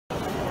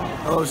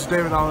Hello, this is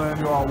David Allen and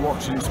you are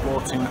watching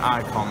Sporting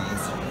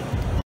Icons.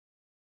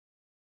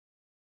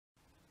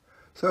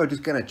 So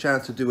just getting a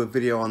chance to do a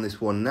video on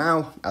this one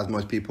now. As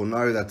most people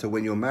know, that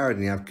when you're married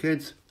and you have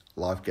kids,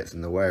 life gets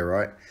in the way,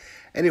 right?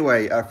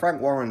 Anyway,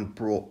 Frank Warren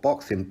brought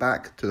boxing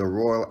back to the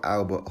Royal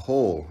Albert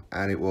Hall,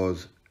 and it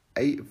was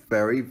a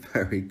very,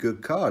 very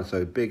good card.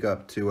 So big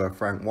up to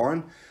Frank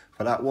Warren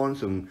for that one.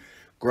 Some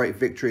great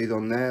victories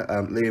on there.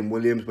 Liam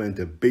Williams went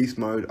into beast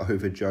mode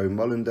over Joe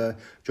Mullender.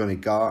 Johnny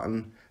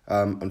Garton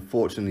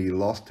unfortunately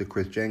lost to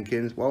Chris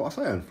Jenkins. Well, I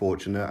say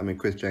unfortunate. I mean,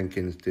 Chris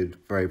Jenkins did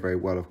very, very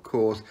well, of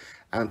course.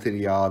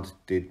 Anthony Yarde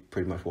did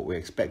pretty much what we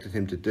expected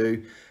him to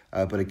do.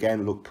 But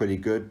again, looked pretty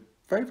good.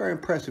 Very, very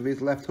impressed with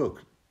his left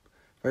hook.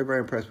 Very, very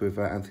impressed with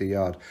Anthony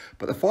Yarde.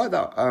 But the fight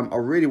that I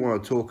really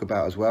want to talk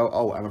about as well.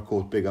 Oh, and of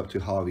course, big up to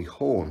Harvey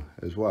Horn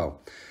as well.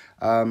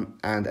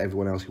 And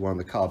everyone else who won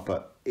the card.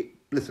 But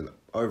listen,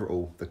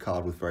 overall, the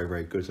card was very,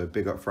 very good. So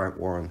big up Frank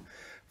Warren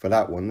for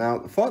that one. Now,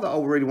 the fight that I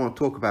really want to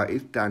talk about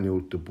is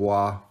Daniel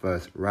Dubois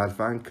versus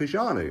RAZVAN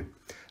Cojanu.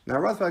 Now,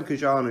 RAZVAN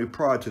Cojanu,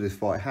 prior to this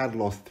fight, had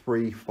lost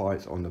 3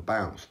 fights on the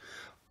bounce.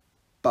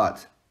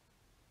 But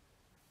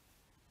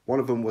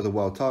one of them was a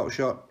world title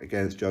shot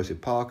against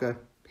Joseph Parker.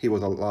 He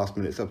was a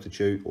last-minute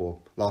substitute, or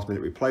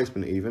last-minute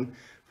replacement even,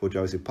 for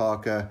Joseph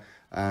Parker.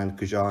 And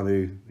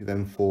Cojanu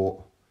then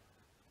fought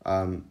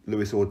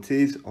Luis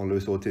Ortiz on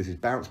Luis Ortiz's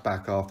bounce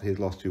back after his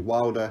loss to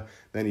Wilder.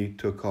 Then he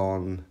took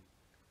on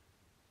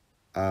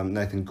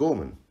Nathan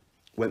Gorman,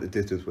 went the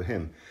distance with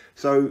him.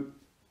 So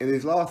in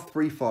his last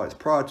 3 fights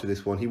prior to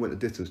this one, he went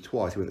the distance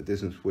twice. He went the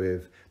distance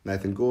with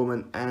Nathan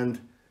Gorman and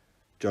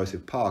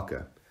Joseph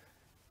Parker.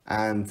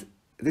 And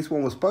this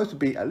one was supposed to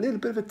be a little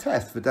bit of a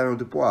test for Daniel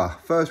Dubois.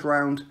 First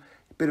round,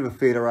 a bit of a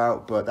feeler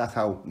out, but that's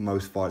how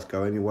most fights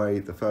go anyway.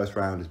 The first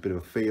round is a bit of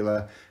a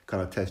feeler,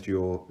 kind of test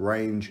your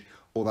range,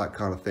 all that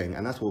kind of thing.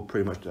 And that's what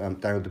pretty much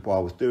Daniel Dubois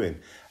was doing.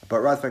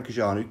 But RAZVAN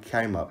Cojanu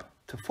came up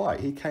to fight.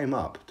 He came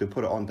up to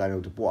put it on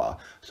Daniel Dubois.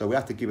 So we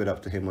have to give it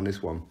up to him on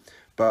this one.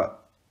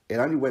 But it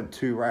only went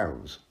 2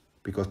 rounds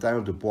because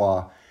Daniel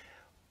Dubois,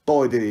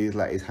 boy, did he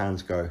let his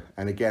hands go.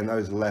 And again,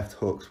 those left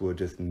hooks were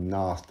just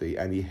nasty.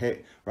 And he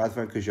hit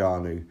RAZVAN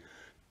Cojanu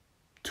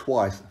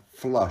twice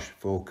flush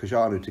for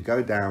Cojanu to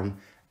go down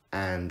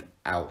and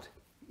out.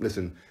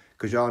 Listen,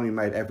 Cojanu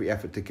made every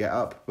effort to get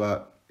up,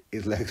 but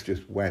his legs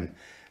just went.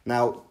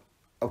 Now,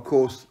 of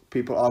course,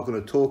 people are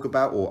going to talk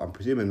about, or I'm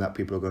presuming that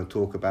people are going to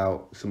talk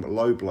about some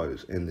low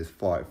blows in this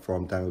fight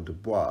from Daniel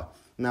Dubois.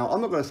 Now, I'm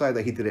not going to say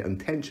that he did it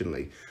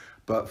intentionally,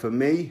 but for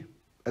me,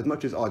 as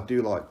much as I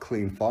do like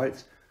clean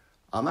fights,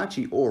 I'm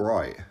actually all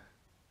right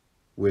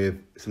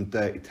with some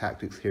dirty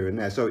tactics here and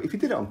there. So if he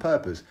did it on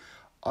purpose,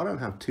 I don't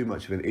have too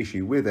much of an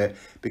issue with it,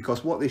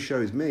 because what this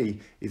shows me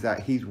is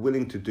that he's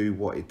willing to do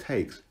what it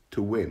takes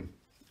to win.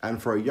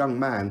 And for a young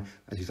man,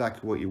 that's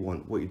exactly what you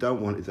want. What you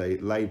don't want is a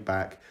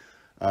laid-back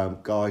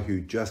guy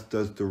who just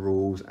does the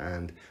rules,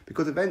 and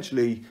because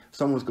eventually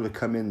someone's going to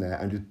come in there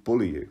and just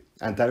bully you.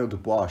 And Daniel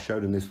Dubois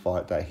showed in this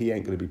fight that he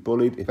ain't going to be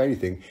bullied. If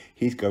anything,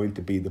 he's going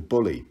to be the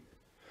bully.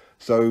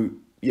 So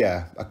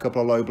yeah, a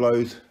couple of low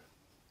blows.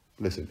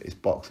 Listen, it's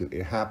boxing.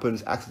 It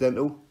happens.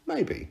 Accidental?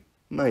 Maybe.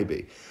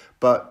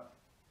 But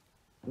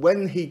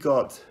when he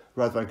got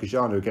RAZVAN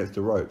Cojanu against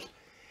the ropes,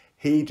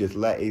 he just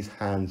let his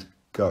hands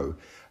go.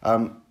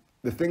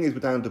 The thing is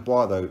with Daniel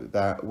Dubois, though,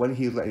 that when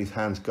he was letting his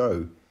hands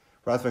go,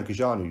 RAZVAN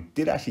Cojanu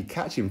did actually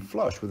catch him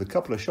flush with a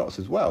couple of shots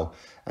as well.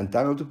 And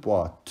Daniel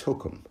Dubois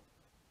took him.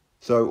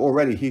 So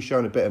already he's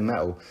shown a bit of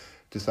mettle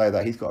to say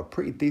that he's got a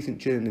pretty decent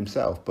chin in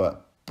himself.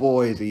 But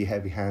boy, is he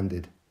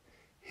heavy-handed.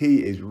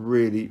 He is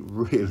really,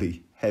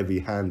 really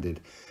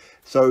heavy-handed.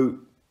 So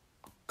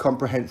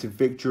comprehensive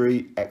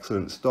victory,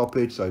 excellent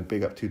stoppage. So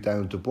big up to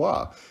Daniel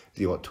Dubois.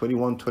 He's what,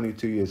 21,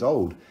 22 years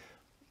old.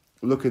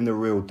 Looking the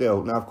real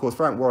deal. Now, of course,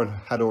 Frank Warren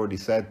had already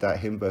said that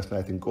him versus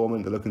Nathan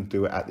Gorman, they're looking to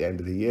do it at the end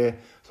of the year.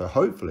 So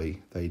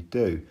hopefully they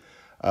do.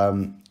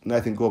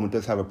 Nathan Gorman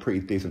does have a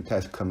pretty decent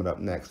test coming up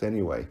next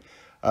anyway.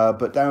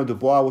 But Daniel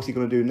Dubois, what's he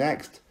going to do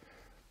next?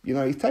 You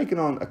know, he's taken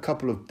on a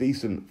couple of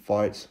decent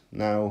fights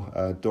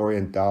now.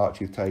 Dorian Darch,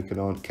 he's taken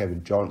on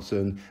Kevin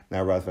Johnson,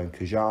 now RAZVAN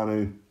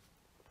Cojanu.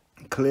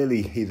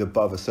 Clearly, he's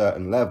above a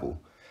certain level.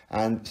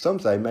 And some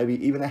say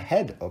maybe even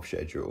ahead of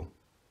schedule.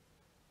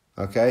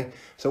 Okay,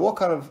 so what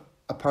kind of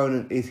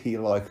opponent is he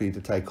likely to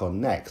take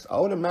on next? I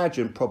would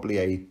imagine probably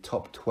a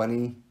top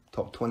 20,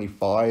 top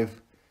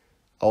 25,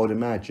 I would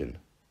imagine.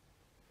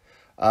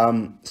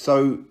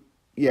 So,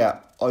 yeah,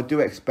 I do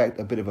expect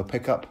a bit of a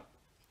pickup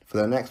for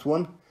the next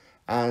one.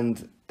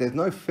 And there's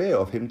no fear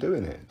of him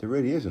doing it. There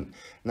really isn't.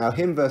 Now,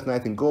 him versus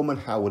Nathan Gorman,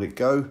 how would it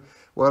go?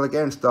 Well,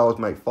 again, styles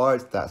make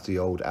fights. That's the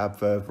old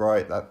adverb,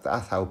 right?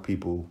 That's how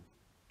people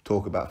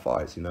talk about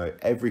fights, you know.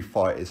 Every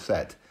fight is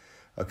set.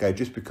 Okay,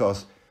 just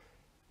because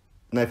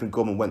Nathan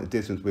Gorman went the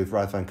distance with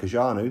RAZVAN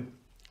Cojanu,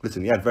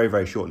 listen, he had very,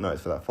 very short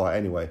notice for that fight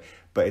anyway.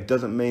 But it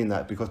doesn't mean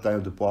that because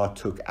Daniel Dubois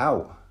took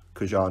out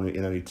Cojanu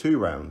in only 2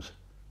 rounds,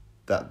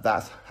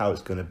 that's how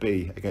it's going to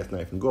be against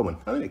Nathan Gorman.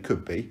 I mean, it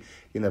could be.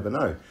 You never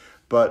know.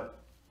 But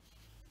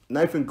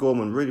Nathan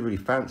Gorman really, really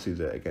fancies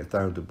it against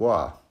Daniel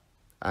Dubois.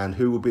 And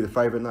who will be the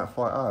favourite in that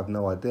fight? I have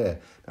no idea.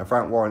 Now,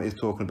 Frank Warren is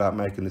talking about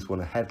making this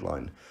one a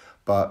headline.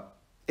 But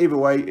either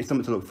way, it's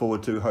something to look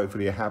forward to.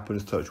 Hopefully it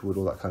happens, touch wood,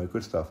 all that kind of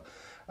good stuff.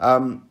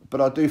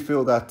 But I do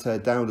feel that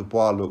Daniel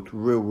Dubois looked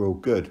real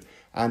good.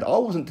 And I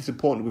wasn't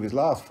disappointed with his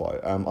last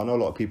fight. I know a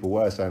lot of people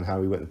were saying how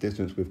he went the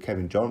distance with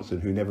Kevin Johnson,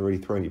 who never really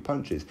threw any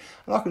punches.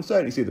 And I can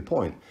certainly see the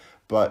point.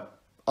 But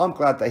I'm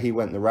glad that he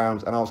went the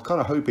rounds. And I was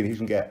kind of hoping he was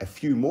going to get a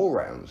few more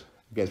rounds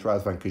against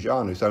RAZVAN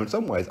Cojanu. So in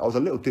some ways, I was a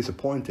little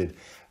disappointed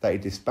that he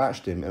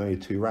dispatched him in only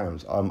 2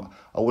 rounds.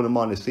 I wouldn't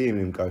mind seeing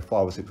him go 5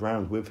 or 6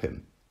 rounds with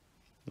him.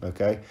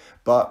 Okay?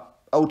 But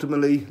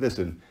ultimately,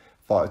 listen,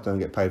 fighters don't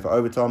get paid for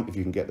overtime. If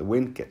you can get the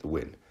win, get the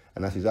win.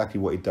 And that's exactly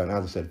what he'd done.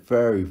 As I said,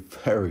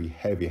 very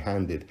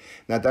heavy-handed.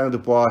 Now, Daniel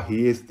Dubois,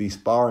 he is the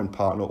sparring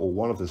partner, or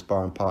one of the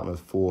sparring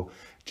partners for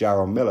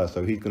Jaron Miller.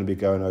 So he's going to be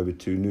going over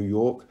to New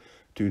York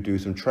to do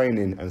some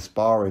training and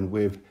sparring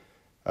with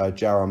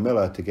Jaron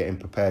Miller to get him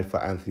prepared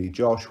for Anthony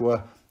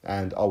Joshua.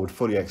 And I would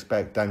fully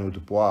expect Daniel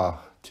Dubois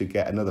to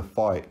get another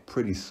fight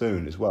pretty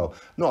soon as well.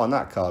 Not on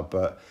that card,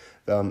 but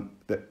I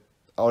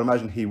would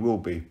imagine he will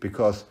be,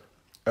 because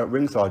at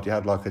ringside you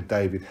had like a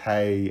David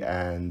Hay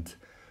and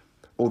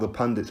all the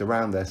pundits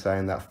around there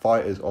saying that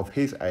fighters of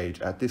his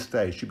age at this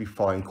stage should be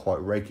fighting quite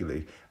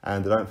regularly,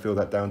 and I don't feel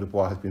that Daniel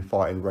Dubois has been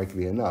fighting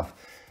regularly enough.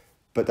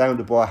 But Daniel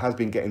Dubois has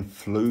been getting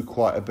flu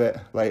quite a bit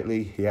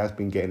lately. He has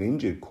been getting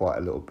injured quite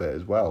a little bit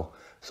as well.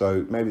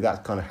 So maybe that's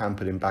kind of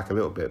hampered him back a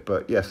little bit.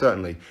 But yeah,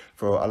 certainly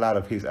for a lad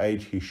of his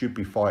age, he should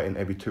be fighting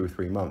every 2 or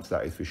 3 months,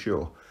 that is for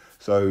sure.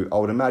 So I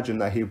would imagine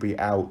that he'll be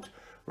out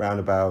round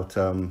about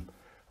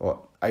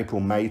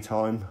April, May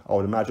time, I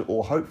would imagine,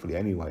 or hopefully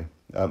anyway.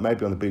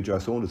 Maybe on the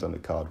BJ Saunders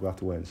undercard, we'll have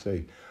to wait and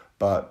see.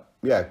 But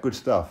yeah, good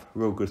stuff,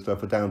 real good stuff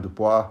for Daniel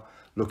Dubois,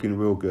 looking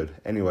real good.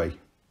 Anyway,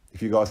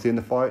 if you guys seen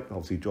the fight,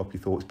 obviously drop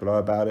your thoughts below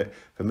about it.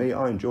 For me,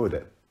 I enjoyed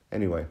it.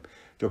 Anyway,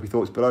 drop your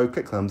thoughts below,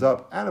 click thumbs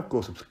up, and of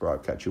course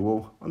subscribe. Catch you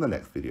all on the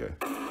next video.